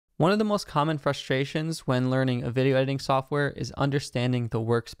One of the most common frustrations when learning a video editing software is understanding the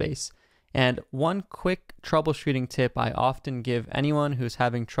workspace. And one quick troubleshooting tip I often give anyone who's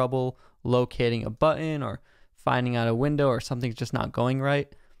having trouble locating a button or finding out a window or something's just not going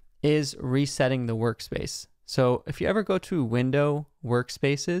right is resetting the workspace. So if you ever go to Window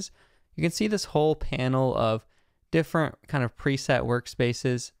Workspaces, you can see this whole panel of different kind of preset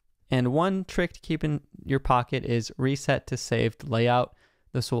workspaces. And one trick to keep in your pocket is reset to saved layout.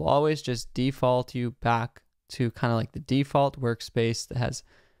 This will always just default you back to kind of like the default workspace that has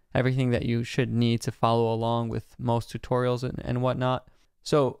everything that you should need to follow along with most tutorials and whatnot.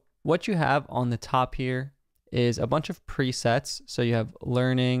 So what you have on the top here is a bunch of presets. So you have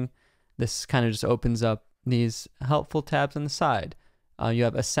learning. This kind of just opens up these helpful tabs on the side. You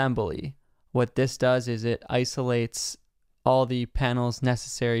have assembly. What this does is it isolates all the panels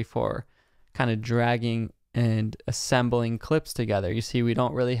necessary for kind of dragging and assembling clips together. You see, we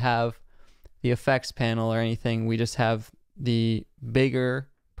don't really have the effects panel or anything. We just have the bigger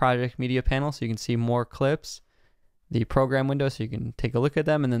project media panel, so you can see more clips, the program window, so you can take a look at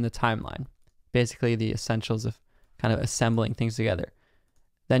them, and then the timeline. Basically the essentials of kind of assembling things together.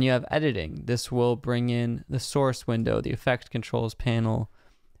 Then you have editing. This will bring in the source window, the effect controls panel,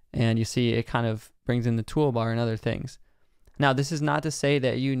 and you see it kind of brings in the toolbar and other things. Now, this is not to say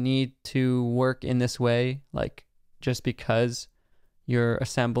that you need to work in this way, like just because you're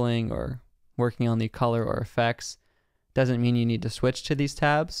assembling or working on the color or effects doesn't mean you need to switch to these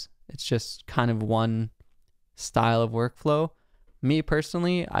tabs. It's just kind of one style of workflow. Me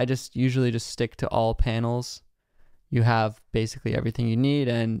personally, I just usually just stick to all panels. You have basically everything you need,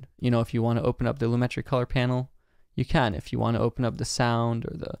 and if you want to open up the lumetri color panel, you can. If you want to open up the sound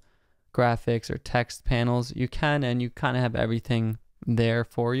or the graphics or text panels, you can, and you kind of have everything there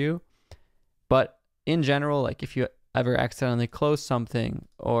for you. But in general, like if you ever accidentally close something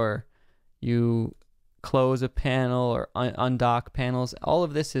or you close a panel or undock panels, all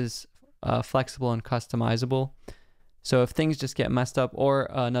of this is flexible and customizable. So if things just get messed up, or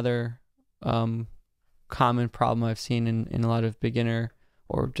another common problem I've seen in a lot of beginner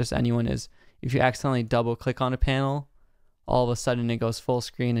or just anyone is if you accidentally double click on a panel, all of a sudden it goes full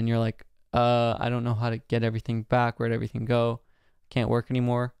screen and you're like, I don't know how to get everything back. Where'd everything go? Can't work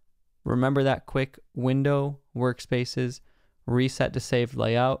anymore. Remember that quick Window Workspaces reset to saved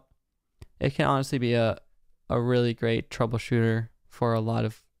layout. It can honestly be a really great troubleshooter for a lot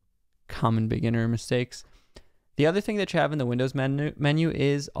of common beginner mistakes. The other thing that you have in the Windows menu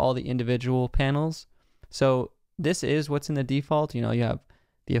is all the individual panels. So this is what's in the default. You have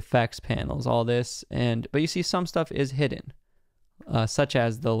the effects panels, all this, but you see some stuff is hidden, such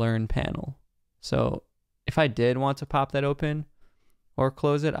as the learn panel. So if I did want to pop that open or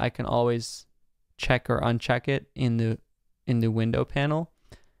close it, I can always check or uncheck it in the window panel.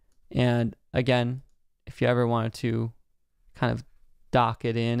 And again, if you ever wanted to kind of dock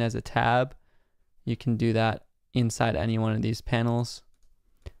it in as a tab, you can do that inside any one of these panels.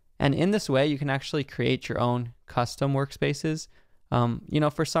 And in this way, you can actually create your own custom workspaces.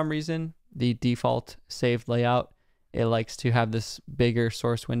 For some reason, the default saved layout, it likes to have this bigger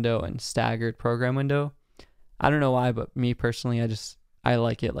source window and staggered program window. I don't know why, but me personally, I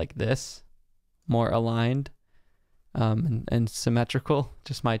like it like this, more aligned and symmetrical,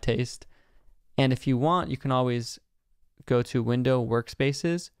 just my taste. And if you want, you can always go to Window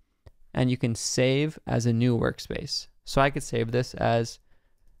Workspaces and you can save as a new workspace. So I could save this as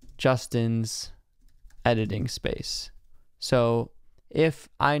Justin's editing space. So if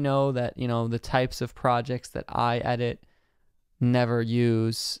I know that, the types of projects that I edit never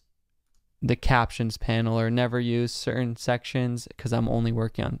use the captions panel or never use certain sections because I'm only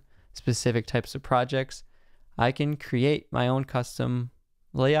working on specific types of projects, I can create my own custom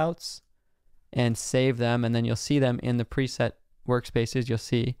layouts and save them, and then you'll see them in the preset workspaces. You'll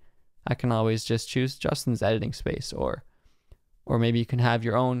see I can always just choose Justin's editing space, or maybe you can have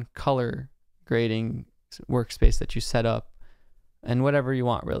your own color grading workspace that you set up, and whatever you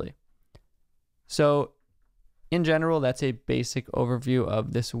want, really. So in general, that's a basic overview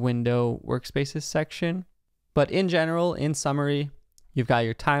of this Window Workspaces section. But in general, in summary, you've got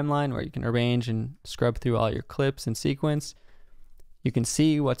your timeline where you can arrange and scrub through all your clips and sequence. You can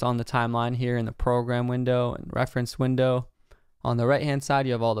see what's on the timeline here in the program window and reference window. On the right-hand side,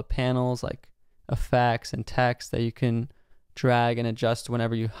 you have all the panels like effects and text that you can drag and adjust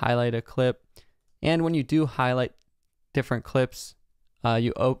whenever you highlight a clip. And when you do highlight different clips,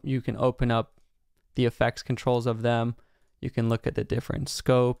 you can open up the effects controls of them. You can look at the different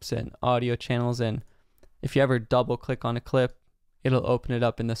scopes and audio channels, and if you ever double click on a clip, it'll open it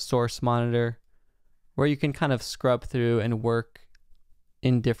up in the source monitor where you can kind of scrub through and work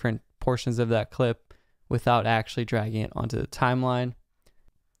in different portions of that clip without actually dragging it onto the timeline.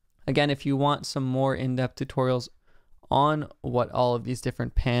 Again, if you want some more in-depth tutorials on what all of these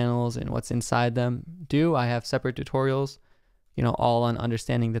different panels and what's inside them do, I have separate tutorials, all on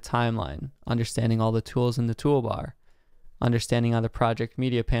understanding the timeline, understanding all the tools in the toolbar, understanding how the project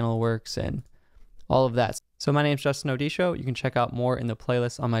media panel works, and all of that. So my name is Justin Odisho. You can check out more in the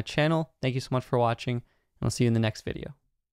playlist on my channel. Thank you so much for watching, and I'll see you in the next video.